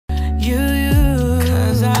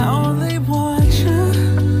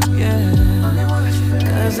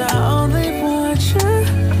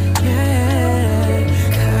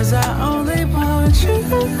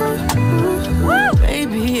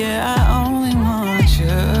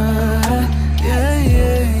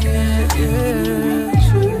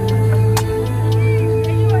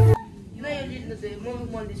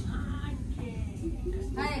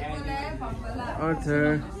Arthur.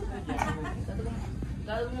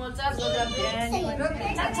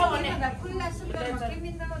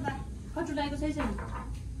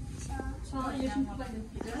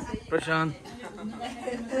 Prashant.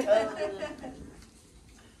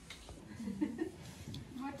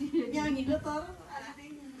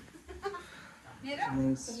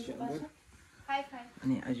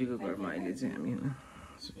 अनि आजको घरमा अहिले चाहिँ हामी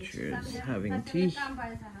cheers having tea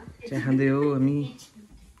चिया खाँदै हो हामी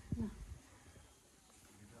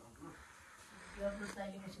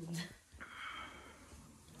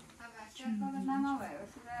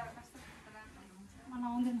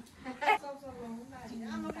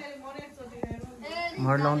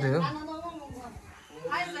मर लाउँदै हो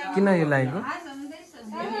किन यो लागेको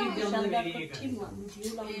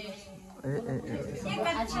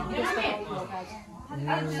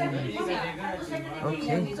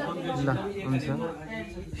Okay, la, answer.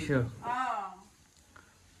 Sure.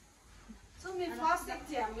 So my first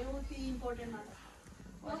exam, me would important.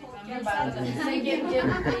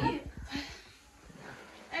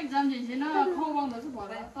 Exam जिसे ना खाओ बांग दस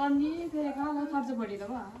बोला, तनी फिर खाला खर्च बढ़ी था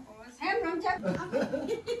बा.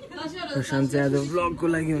 प्रशांत चाहिँ आज vlog को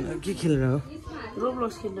लागि के खेल रहा हो?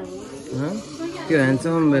 Roblox खेल रहा हूँ. हाँ? क्यों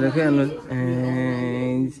handsome मेरा क्या अनुर?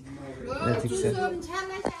 ठीक है.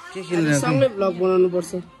 के खेल रहा हो? सँगै vlog बनाउनु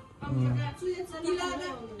पर्छ.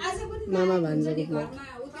 मामा भान्जाको vlog.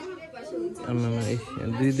 आमामा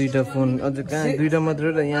दुईटा फोन अझ कहाँ दुईटा मात्र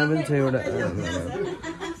र यहाँ पनि छ एउटा.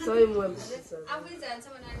 सबै मोबाइल.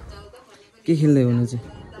 के खेल्दै हुनु चाहिँ?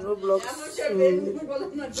 Roblox.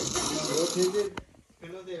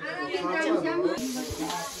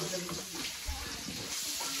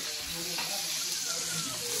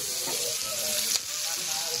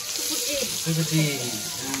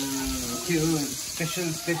 के हो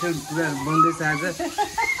स्पेशल कुरा बन्दैछ आज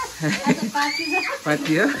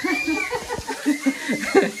पार्टी हो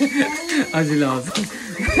हजुर आउँछ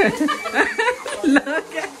ल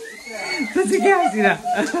के हाँसिरा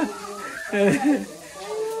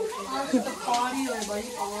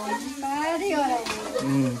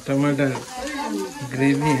टमाटर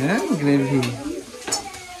ग्रेभी है ग्रेभी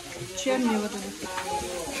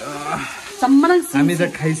हामी त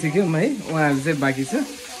खाइसक्यौँ है उहाँहरू चाहिँ बाँकी छ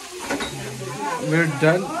मेरो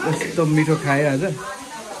डन यस्तो मिठो खायो आज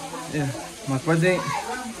ए मक्पा चाहिँ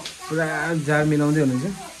पुरा जार मिलाउँदै हुनुहुन्छ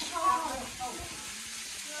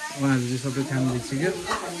उहाँहरू चाहिँ सबै खानु दिइसक्यो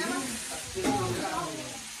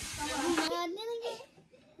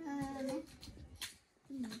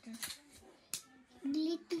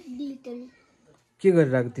के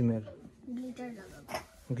गरिरहेको तिमीहरू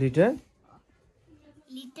ग्लिटर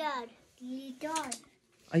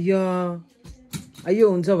अಯ್यो अಯ್यो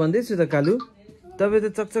हुन्छ भन्दैछु त कालु तपाईँ त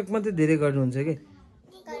चकचक मात्रै धेरै गर्नुहुन्छ कि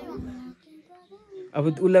अब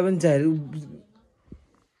उसलाई पनि चाहियो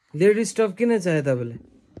लेडिज स्टफ किन चाहियो तपाईँलाई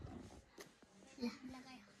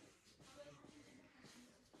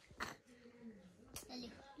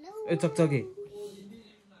ए चकचके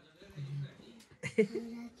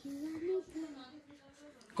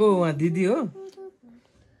को उहाँ दिदी हो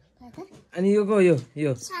अनि यो को यो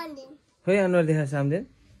खोइ अनुहार देखा सामदेन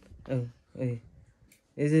ए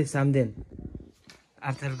चाहिँ सामदेन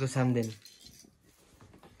आर्थरको सामदेन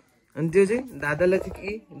अनि त्यो चाहिँ दादालाई चाहिँ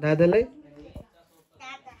के दादालाई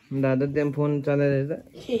दादा त्यहाँ फोन चलाइरहेछ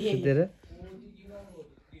सुतेर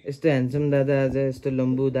यस्तो ह्यान्डसम दादा आज यस्तो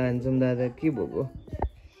लम्बु ह्यान्डसम दादा के भएको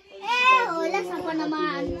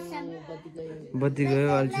बत्ती गयो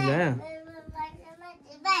अल्छी ला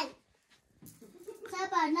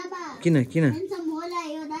किन किन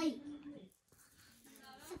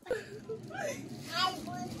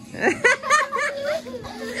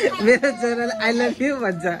मेरो छोराले आई लभ यु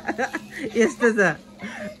भन्छ यस्तो छ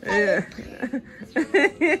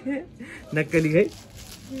नक्कली खै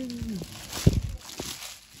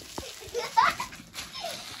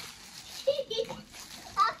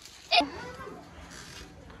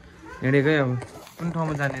हिँडेकै अब कुन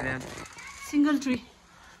ठाउँमा जाने रे single tree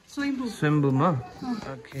स्वयम्भूमा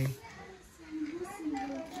okay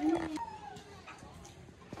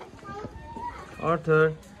Arthur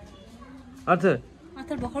Arthur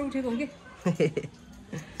Arthur भर्खर उठेको हो के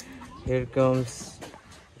Here comes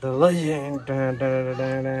the legend.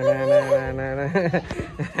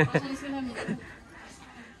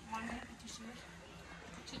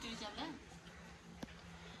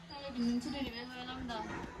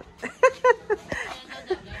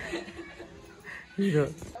 Hero.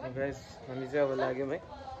 Guys, हामी चाहिँ अब लाग्यौँ है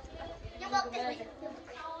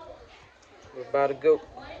We're about to go.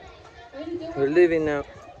 We're leaving now.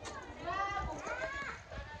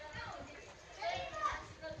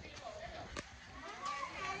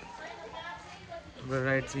 हाम्रो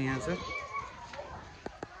राइड चाहिँ यहाँ छ।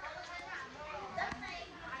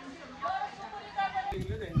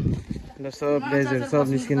 ल सब गाइजहरु सब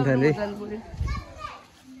निस्किन थाले। यो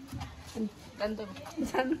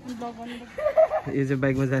चाहिँ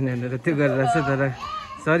बाइकमा जाने भनेर त्यो गरेर छ तर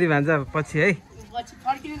सरी भन्छ पछि है।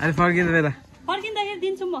 अनि फर्किँदा बेला फर्किँदाखेरि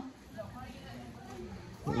दिन्छु म।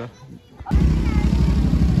 ल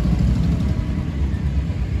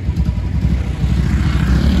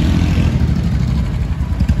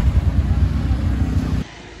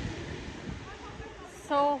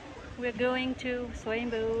So we're going to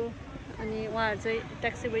Swayambu अनि उहाँहरु चाहिँ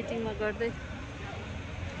ट्याक्सी वेटिङमा गर्दै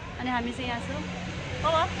अनि हामी चाहिँ यहाँ छौँ।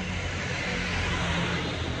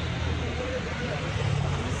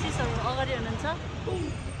 सिसहरु अगाडि हुनुहुन्छ।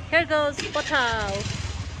 Here goes Patao.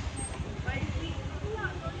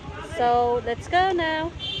 So let's go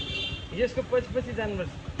now. यसको पछि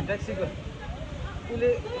जानुपर्छ ट्याक्सीको।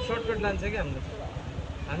 उले सर्टकट लान्छ कि हाम्रो।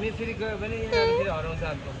 हामी फेरि गयो भने यहाँ फेरि हराउँछ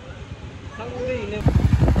अर्को। सँगै हिँड्ने।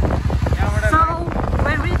 So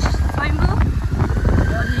we reached Swayambu.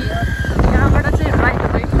 यहाँबाट चाहिँ राइट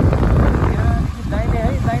है। दाहिने है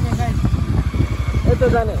दाहिने गाइस। यता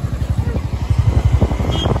जाने।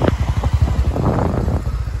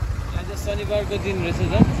 आज शनिबारको दिन रहेछ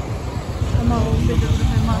त।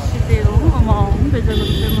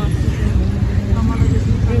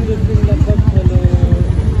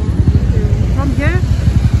 From here,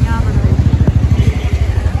 यहाँबाट है।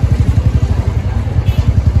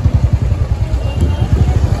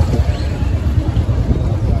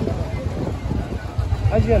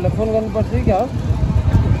 अजिहरूलाई फोन गर्नुपर्छ कि क्या हो?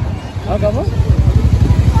 अगामा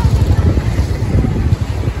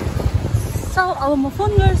So अब म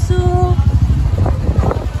फोन गर्छु।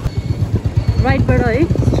 राइटबाट है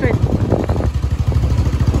स्ट्रेट।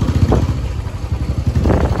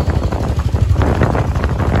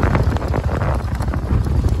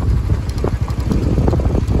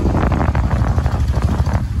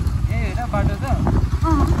 ए हैन बाटो त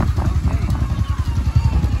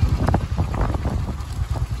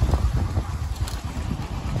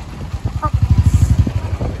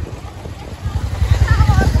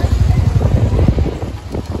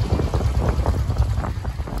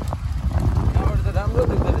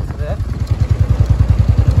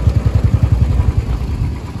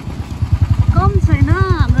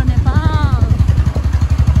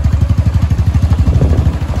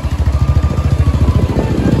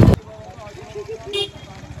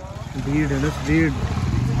भीड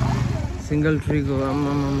सिंगल ट्री को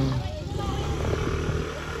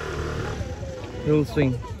हिल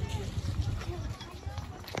स्विंग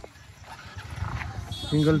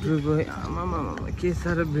सिंगल ट्री को के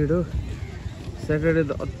साह्रो भीड हो। सैटरडे त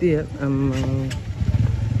अति है।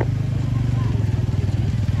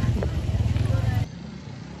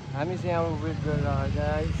 हामी चाहिँ अब वेट गरेर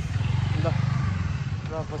गाइस। ल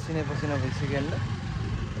पसिना भइसक्यो नि।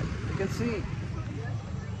 यु क्यान सी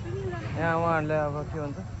यहाँ उहाँहरूले अब के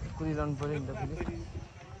भन्छ कुदिरहनु पऱ्यो नि त। फेरि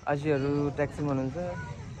अजीहरू ट्याक्सीमा हुनुहुन्छ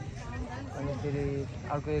अनि फेरि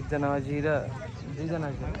अर्को एकजना अजी र दुईजना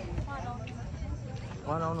अजी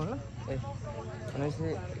उहाँ आउनु होला। ए भनेपछि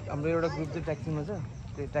हाम्रो एउटा ग्रुप चाहिँ ट्याक्सीमा छ।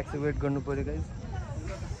 त्यो ट्याक्सी वेट गर्नु पऱ्यो guys.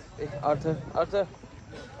 A Arthur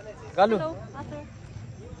गालु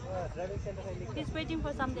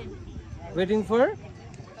waiting for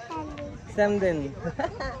स्यामदेन।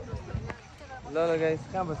 ल गाइस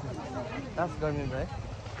कहाँ बस्नु टास्क गर्ने भाइ।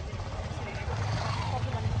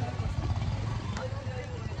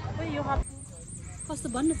 कस्तो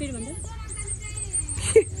भन्नु फेरि भन्दा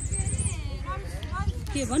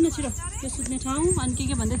के भन्नु छिटो। त्यो सुत्ने ठाउँ अनि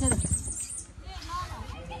के भन्दै थियो त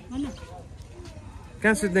भन्नु।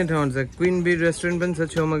 कहाँ सुत्ने ठाउँ छ? क्विन बी रेस्टुरेन्ट पनि छ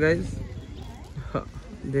छेउमा गाइस।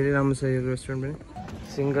 धेरै राम्रो छ यो रेस्टुरेन्ट पनि।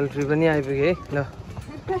 सिंगल ट्री पनि आइपुग्यो है। ल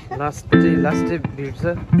लास्टै भिड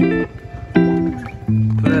छ।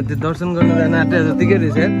 पुरा त्यो दर्शन गर्नु जान आँटे जतिकै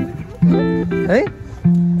रहेछ है।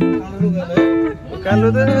 कालो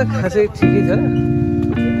त खासै ठिकै छ।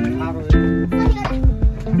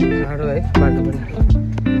 ठाडो है बाटो पनि।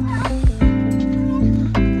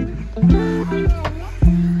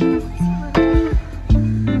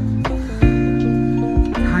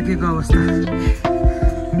 थाकेको अवस्था।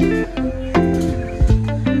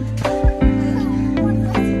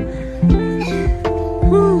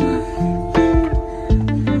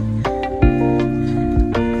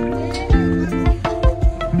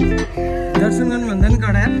 दर्शन गर्नुभन्दा नि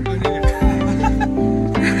कडा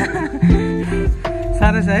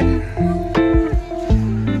साह्रो छ है।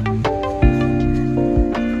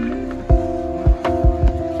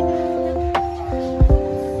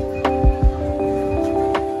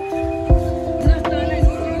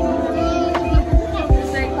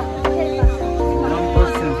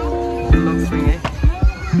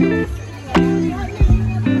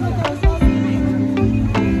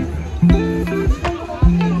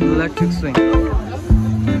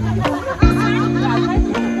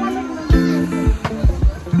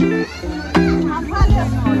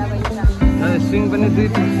 स्विङ पनि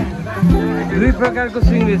दुई प्रकारको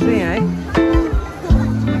स्विङ रहेछ यहाँ है।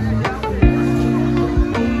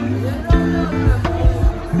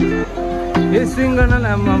 यो स्विङ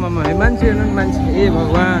गर्नलाई मान्छे हेर्नु नि मान्छे, ए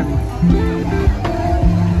भगवान्।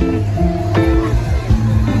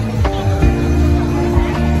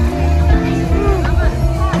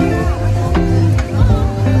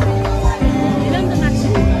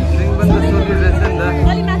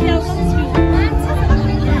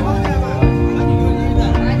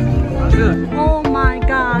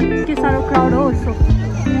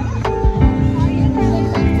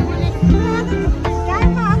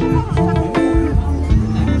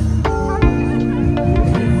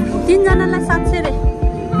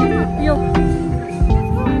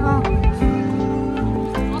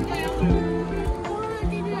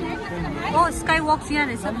 यहाँ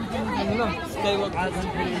रहेछ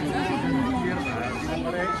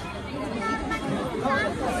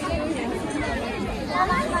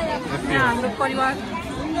हाम्रो परिवार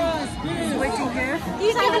waiting here.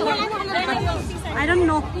 I don't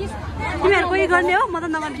know. तिमीहरु कोही गर्ने हो? म त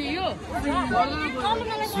नगर्छु।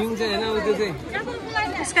 स्विङ चाहिँ हैन, उ त्यो चाहिँ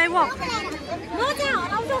स्काई वक।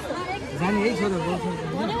 जाने है छोरा बोल्छ।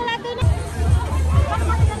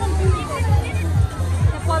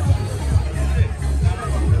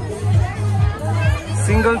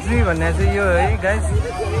 सिंगल ट्री भन्ने चाहिँ यो है गाइस।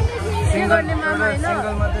 सिंगल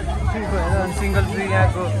मात्र ट्री भएर सिंगल ट्री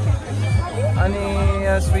यहाँको। अनि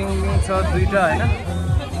यहाँ स्विङ छ दुईटा हैन।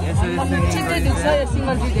 यसरी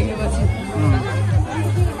सिंगल ट्री देखेपछि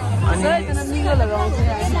अनि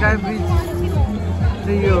स्काई ब्रिज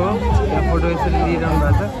चाहिँ यो हो। यहाँ फोटो यसरी लिइरहनु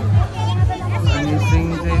भएको छ। अनि स्विङ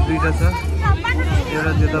चाहिँ दुईटा छ,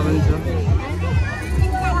 एउटा त्यता पनि छ।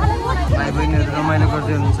 भाइ बहिनीहरू रमाइलो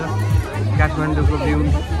गर्दै हुनुहुन्छ काठमाडौँको भ्यू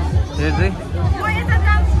हेर्दै।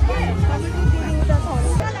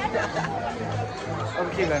 अब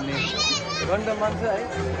के गर्ने, गर्न मन छ है।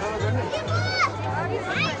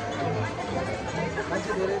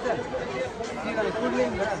 मान्छे धेरै छ, के गर्ने कुद्ने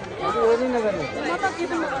हेर्नु नगर्ने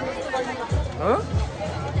हो।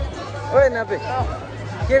 ओए नापे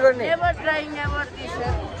के गर्ने?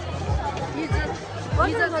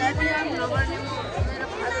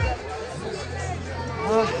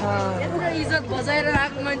 इज्जत बजाएर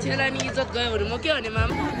आएको मान्छेलाई नि इज्जत गयो भने म के भने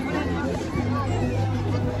मामा।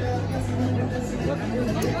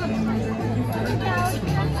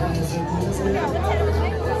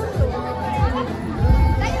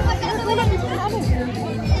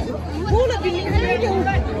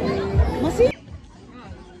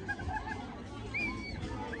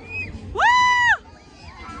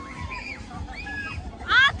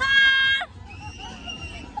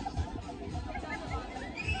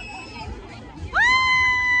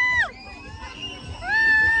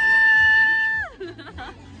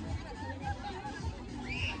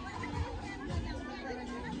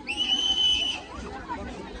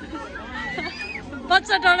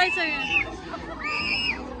 बच्चा डराइछ यहाँ।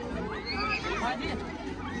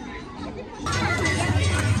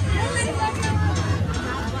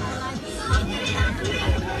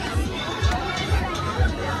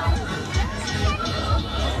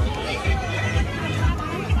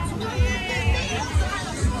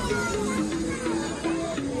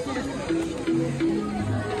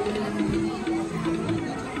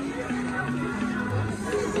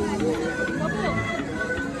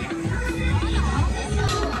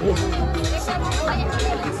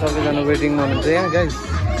 सबैजना वेटिङमा हुनुहुन्छ यहाँ गाइस।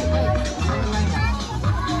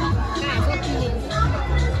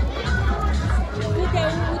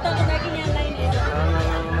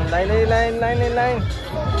 लाइन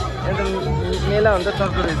यहाँ त मेला हुन्छ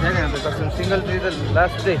चर्को रहेछ नि। हाम्रो कसम सिंगल ट्री त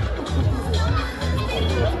लास्ट चाहिँ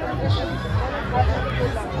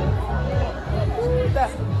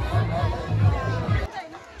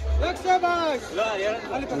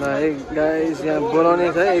ल गाइस यहाँ बोलाउने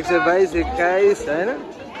छ 122 21 होइन।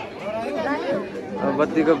 अब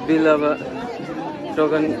बत्तीको बिल अब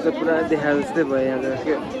टोकन चाहिँ पुरा देखाए जस्तै भयो यहाँ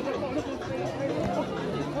के।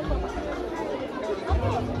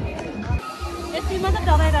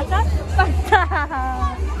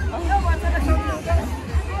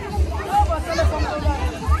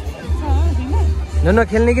 न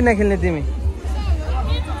खेल्ने कि नखेल्ने तिमी?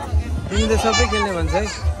 तिमी त सबै खेल्ने भन्छ है।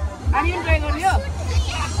 अनि ट्राई गर्यो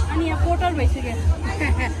अनि यहाँ पोर्टल भइसक्यो।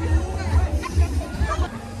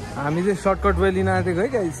 हामी चाहिँ सर्टकट वे लिन आँटेको है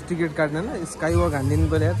गाइस टिकट काट्न। स्काई वक हानिदिनु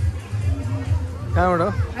पर्यो यार। कहाँबाट हो?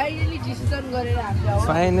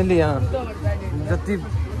 फाइनली जति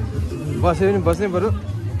बस्यो पनि बस्नै पर्यो।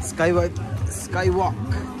 स्काई वक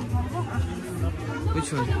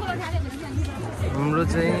हाम्रो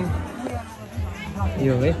चाहिँ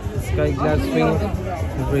यो है स्काई ग्लास स्विङ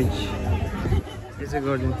ब्रिज यसै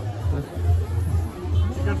गरिदिनु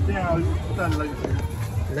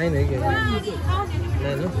लाइन है क्या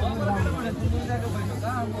लाइन हो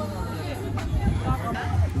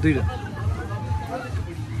दुईटा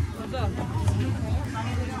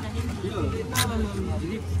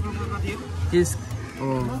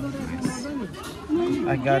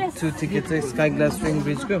I got 2 tickets to Sky Glass Swing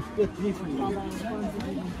Bridge को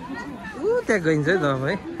त्यहाँ गइन्छ है त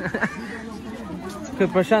है खै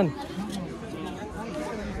प्रशान्त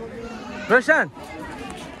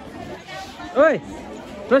ओइ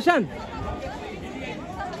प्रशान्त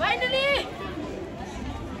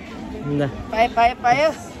ल पायो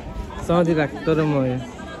सधैँ राख तर म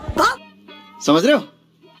समझ रहे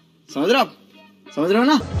हो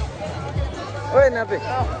ना ओइ नापे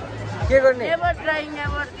के गर्ने नेभर ट्राई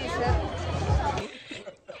नेभर दिस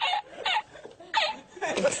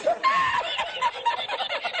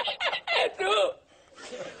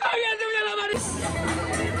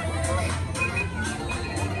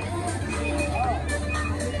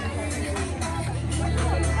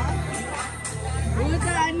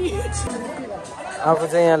अब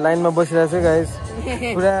चाहिँ यहाँ लाइनमा बसिरहेको छु गाइस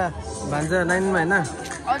पुरा भान्जा लाइनमा हैन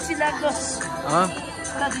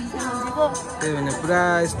त्यही भने पुरा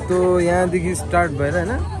यस्तो यहाँदेखि स्टार्ट भएर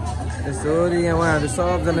हैन यसरी यहाँ उहाँहरू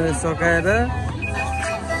सबजनाले सकाएर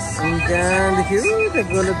त्यहाँदेखि त्यो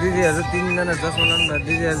गोलो दिदीहरू 3 जना जसमा लानु भएको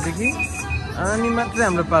दिदीहरूदेखि अनि मात्रै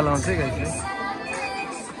हाम्रो पालो आउँछ है गाइस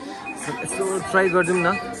यसो ट्राई गरिदिउँ न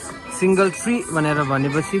सिङ्गल फ्री भनेर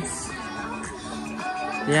भनेपछि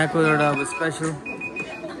यहाँको एउटा अब स्पेसल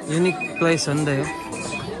युनिक प्लेस हो नि त यो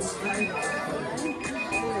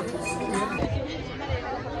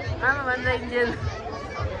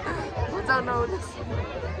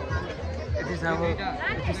यति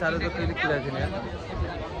साह्रो त कहिले कुरा थिएन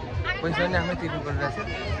पैसा पनि आफै तिर्नु परिरहेछ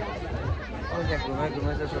अब त्यहाँ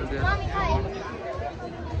घुमाइ त सोल्दियो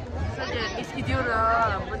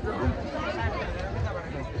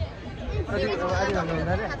आधी घन्टा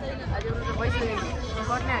हुँदा रे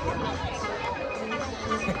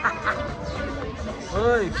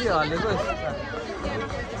ओइ के हलेको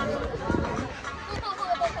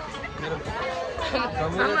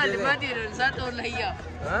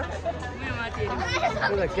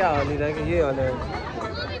क्या हलिरहेको यही हल्यो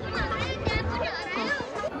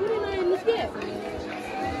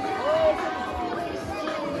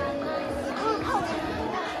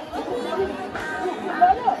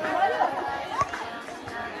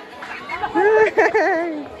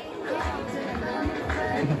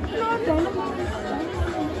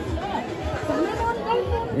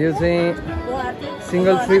यो चाहिँ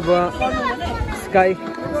सिंगल ट्रिप स्काई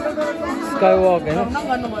वक हैन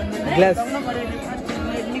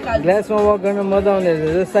ग्लासमा वक गर्न मजा आउने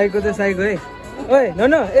रहेछ साइको त साइको है ओइ न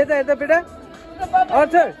यता बेटा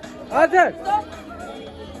अर्चर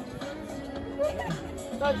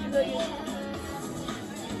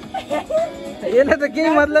यसलाई त केही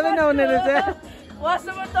मतलबै नहुने रहेछ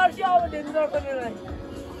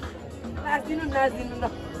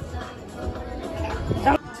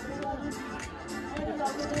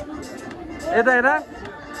यता हेर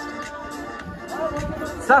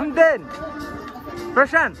समदेन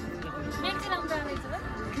प्रशान्त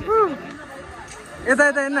यता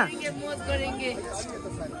हेर्न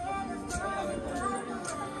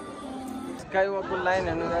स्काई वकको लाइन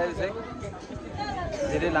हेर्नु रहेछ चाहिँ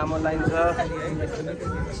धेरै लामो लाइन छ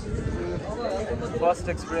फर्स्ट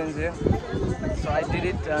एक्सपिरियन्स हो सो आई डिड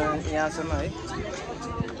इट यहाँसम्म है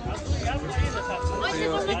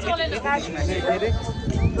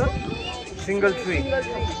सिंगल ट्री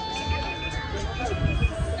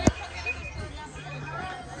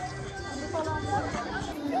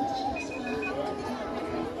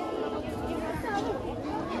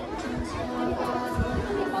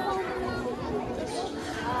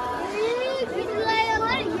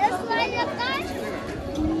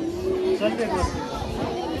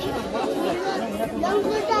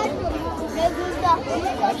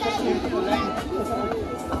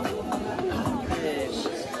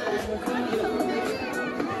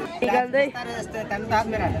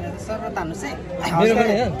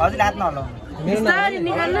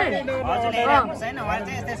निकाल्दै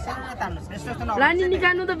लानी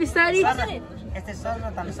निकाल्नु त बिस्तारी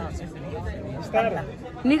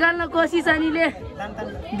निकाल्न कोसिस अनिले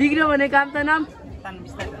बिग्रियो भने काम त नाम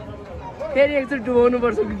फेरि एकचोटि डुबाउनु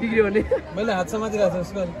पर्छ बिग्रियो भने मैले हात समाति राख्छु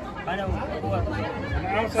उसको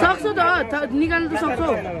सक्छौ त निकाल्नु त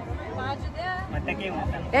सक्छौ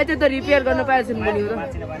ए त्यो त रिपेयर गर्न पाएछ नि मैले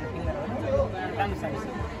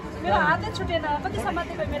मेरो हातै छुटेन कति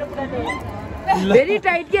समातेको मेरो कुरा भेरी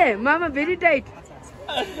टाइट के मामा भेरी टाइट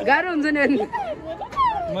गाह्रो हुन्छ नि अनि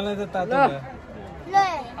मलाई त तातो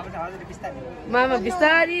मामा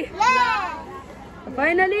बिस्तारी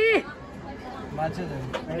फाइनली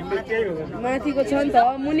माथिको छ नि त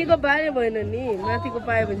मुनिको पाए भएन नि माथिको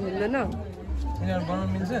पाएपछि हुँदैन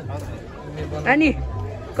अनि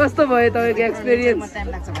कस्तो भयो तपाईँको experience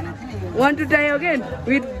want to try again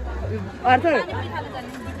with अर्थर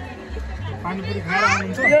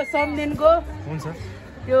यो समदिनको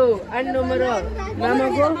त्यो आन्डोमा र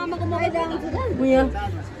मामाको उयो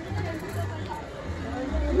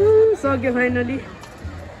सक्यो फाइनली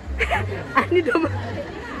अनि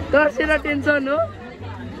दर्सेर टेन्सन हो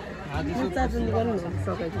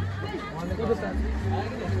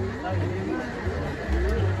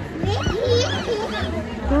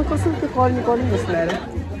कस्तो त्यो कर्नी कर्नी जस्तो लाग्यो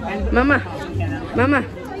मामा मामा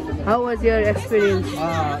how was your experience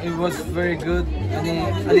it was very good अनि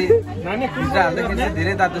अलि भित्र हाल्दाखेरि चाहिँ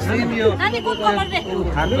धेरै तातो छ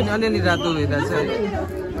खानु पनि अलिअलि रातो भइरहेको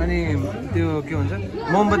छ अनि त्यो के भन्छ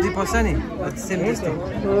मोमबत्ती पस्छ नि सेम त्यस्तो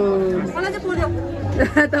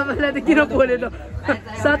तपाईँलाई त किन पोलेन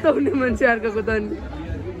सातो हुने मान्छे अर्काको त नि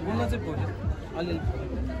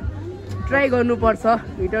ट्राई गर्नुपर्छ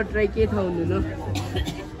भिडियो ट्राई के थाहा हुँदैन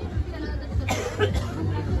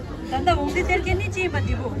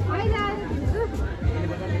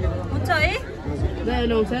हुन्छ है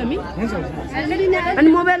लाउँछ हामी अनि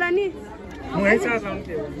मोबाइल अनि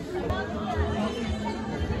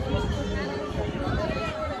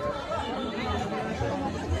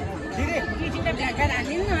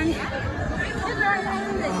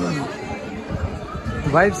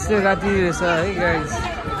भाइब्स चाहिँ राति रहेछ है गाइस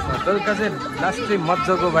बेलुका चाहिँ लास्टै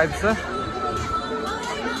मजाको भाइब्स छ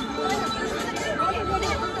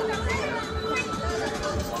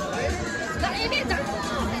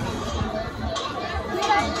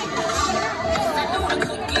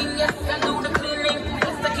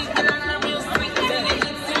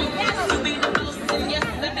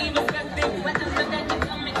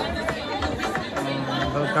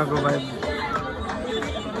बेलुकाको भाइब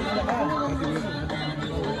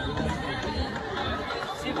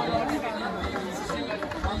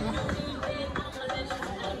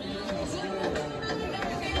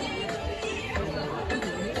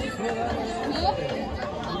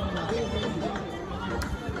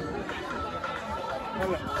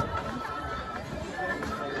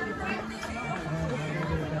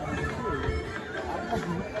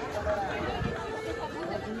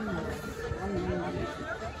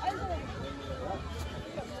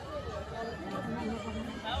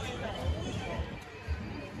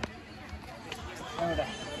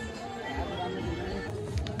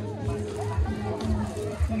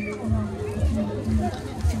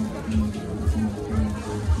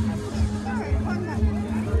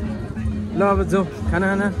ल अब जाऊ खाना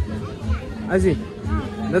खाना अझै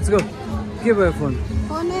लेट्स गो के भयो फोन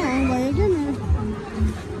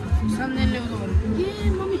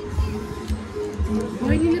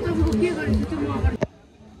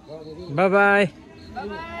बाई बाई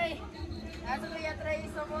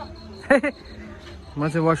म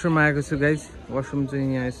चाहिँ वासरुम आएको छु गाइज वासरुम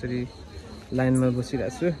चाहिँ यहाँ यसरी लाइनमा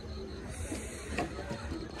बसिरहेको छु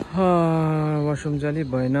वासरुम चाहिँ अलिक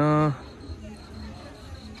भएन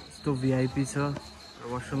यस्तो भिआइपी छ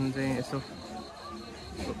वासरुम चाहिँ यसो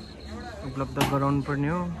उपलब्ध गराउनु पर्ने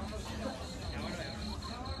हो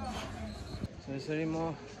यसरी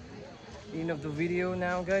म end of the video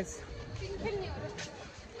now guys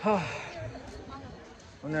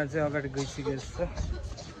उनीहरू चाहिँ अगाडि गइसकेको छ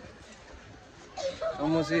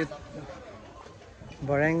म चाहिँ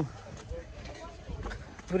भर्याङ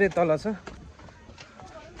पुरै तल छ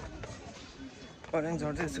भर्याङ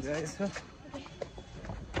झर्दैछु गाइस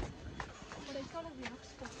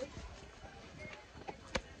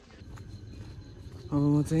अब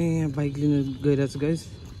म चाहिँ यहाँ बाइक लिन गइरहेको छु गाइस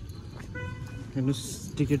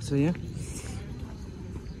हेर्नुहोस् टिकट छ यहाँ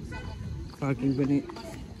पार्किङ पनि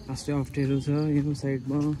अस्ति अप्ठ्यारो छ यो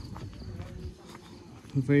साइडमा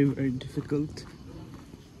भेरी भेरी डिफिकल्ट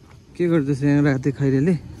के गर्दैछ यहाँ राति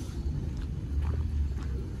खैरेले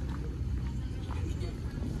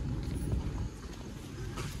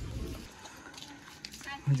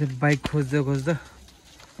बाइक खोज्दा खोज्दा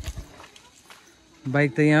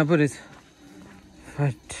बाइक त यहाँ पो रहेछ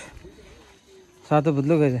फट सातो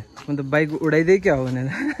भुत्लो गएर म त बाइक उडाइदिएँ क्या हो भनेर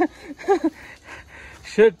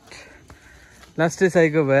सुट लास्टै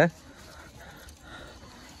साइको भयो